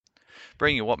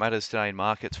Bringing you what matters today in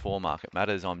markets for Market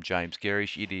Matters. I'm James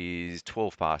Gerish. It is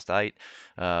 12 past 8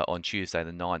 on Tuesday,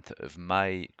 the 9th of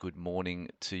May. Good morning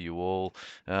to you all.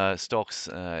 Stocks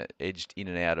edged in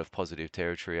and out of positive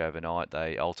territory overnight.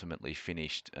 They ultimately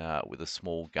finished with a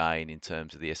small gain in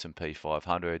terms of the S&P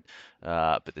 500,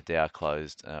 but the Dow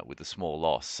closed with a small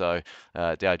loss. So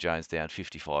Dow Jones down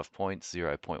 55 points,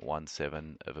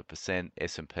 0.17%.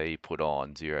 S&P put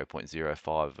on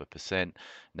 0.05%.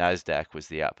 Nasdaq was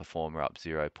the outperformer, up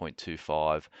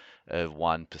 0.25 of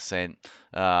 1%.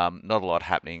 Not a lot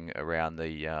happening around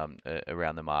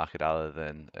the market other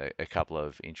than a couple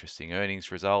of interesting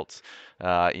earnings results.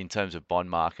 In terms of bond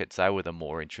markets, they were the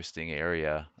more interesting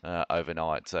area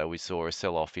overnight. So we saw a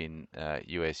sell-off in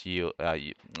US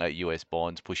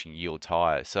bonds, pushing yields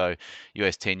higher. So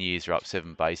US 10 years are up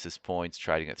 7 basis points,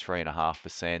 trading at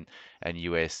 3.5%, and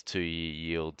US 2-year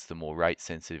yields, the more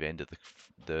rate-sensitive end of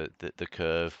the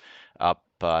curve, up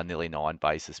nearly 9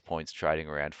 basis points, trading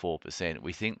around 4%.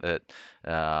 We think that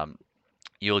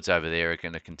yields over there are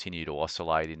going to continue to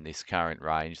oscillate in this current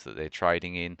range that they're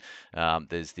trading in.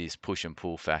 There's these push and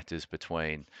pull factors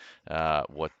between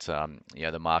what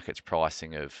the market's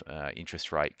pricing of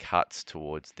interest rate cuts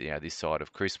towards this side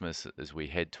of Christmas as we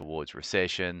head towards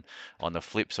recession. On the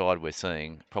flip side, we're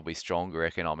seeing probably stronger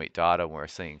economic data. We're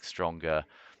seeing stronger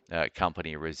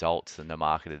company results than the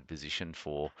market had positioned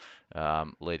for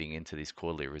leading into this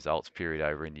quarterly results period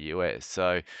over in the US.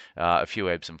 So a few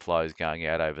ebbs and flows going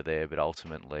out over there, but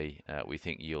ultimately we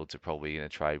think yields are probably going to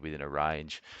trade within a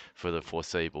range for the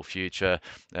foreseeable future.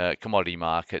 Commodity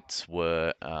markets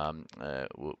were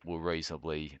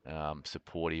reasonably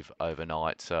supportive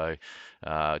overnight. So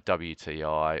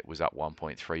WTI was up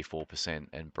 1.34%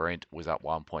 and Brent was up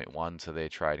 1.1%. So they're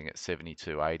trading at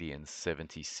 72.80 and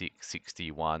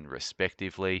 76.61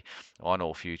 respectively. Iron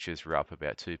ore futures were up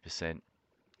about 2%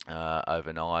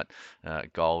 overnight.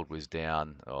 Gold was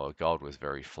down, or gold was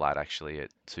very flat actually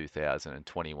at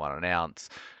 2,021 an ounce.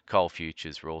 Coal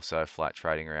futures were also flat,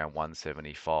 trading around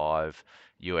 175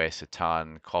 US a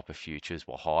ton. Copper futures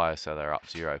were higher, so they're up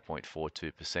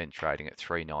 0.42%, trading at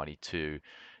 392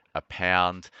 a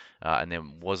pound, and there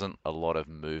wasn't a lot of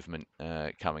movement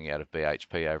coming out of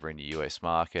BHP over in the US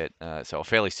market, so a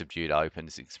fairly subdued open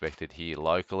is expected here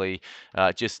locally.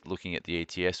 Just looking at the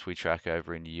ETFs we track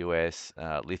over in the US,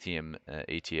 lithium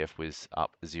ETF was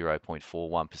up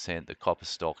 0.41%. The copper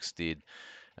stocks did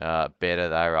better.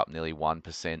 They were up nearly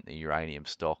 1%. The uranium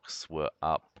stocks were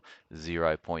up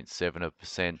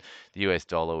 0.7%. The US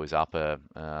dollar was up a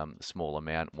small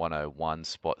amount,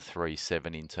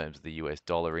 101.37 in terms of the US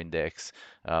dollar index,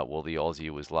 while the Aussie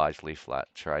was largely flat,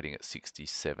 trading at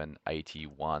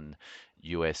 67.81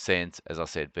 US cents. As I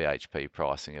said, BHP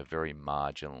pricing a very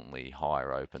marginally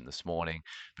higher open this morning,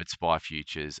 but SPI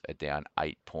futures are down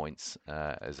 8 points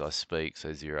as I speak,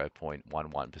 so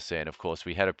 0.11%. Of course,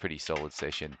 we had a pretty solid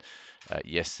session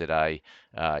yesterday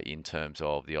in terms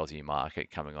of the Aussie market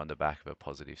coming on the back of a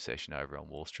positive session over on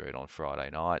Wall Street on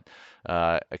Friday night.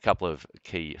 A couple of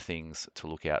key things to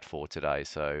look out for today.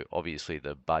 So obviously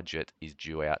the budget is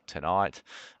due out tonight.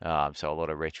 So a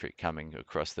lot of rhetoric coming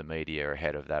across the media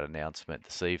ahead of that announcement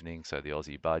this evening. So the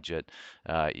Aussie budget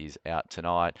is out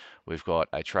tonight. We've got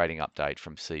a trading update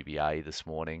from CBA this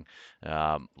morning.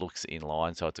 Looks in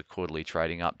line, so it's a quarterly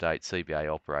trading update.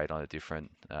 CBA operate on a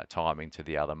different timing to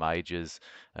the other majors,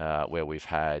 where we've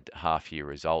had half-year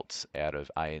results out of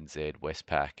ANZ,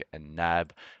 Westpac and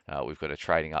NAB. We've got a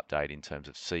trading update in terms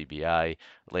of CBA.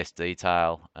 Less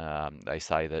detail. They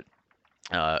say that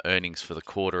earnings for the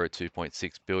quarter are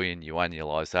 2.6 billion. You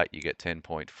annualize that, you get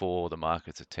 10.4. The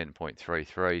market's at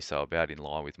 10.33, so about in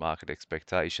line with market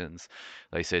expectations.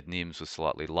 They said NIMs were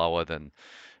slightly lower than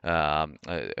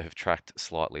have tracked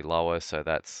slightly lower, so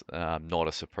that's not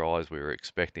a surprise. We were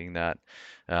expecting that.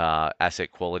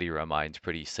 Asset quality remains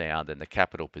pretty sound, and the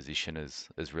capital position is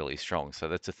really strong. So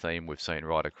that's a theme we've seen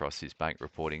right across this bank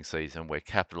reporting season, where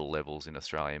capital levels in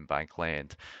Australian bank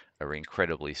land are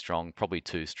incredibly strong, probably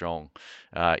too strong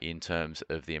in terms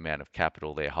of the amount of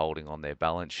capital they're holding on their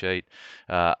balance sheet.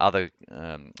 Other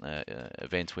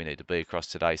events we need to be across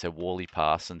today. So Worley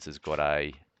Parsons has got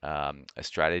a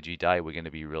strategy day. We're going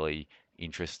to be really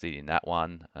interested in that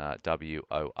one,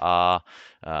 WOR,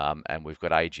 and we've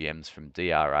got AGMs from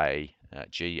DRA,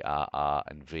 GRR,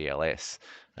 and VLS.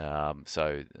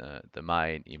 The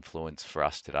main influence for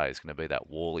us today is going to be that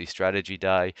Worley strategy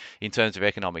day. In terms of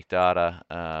economic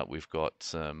data, we've got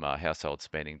some household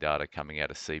spending data coming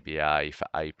out of CBA for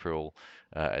April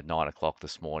at 9 o'clock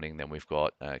this morning. Then we've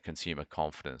got consumer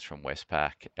confidence from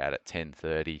Westpac out at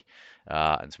 10:30.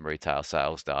 And some retail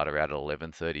sales data out at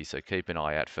 11:30. So keep an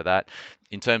eye out for that.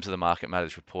 In terms of the Market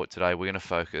Matters report today, we're going to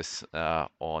focus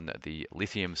on the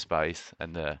lithium space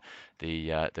and the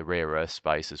rare earth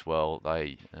space as well.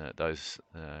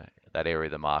 That area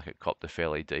of the market copped a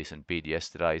fairly decent bid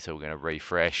yesterday, so we're going to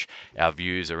refresh our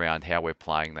views around how we're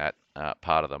playing that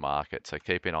part of the market. So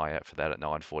keep an eye out for that at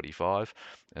 9:45.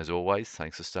 As always,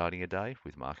 thanks for starting your day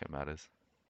with Market Matters.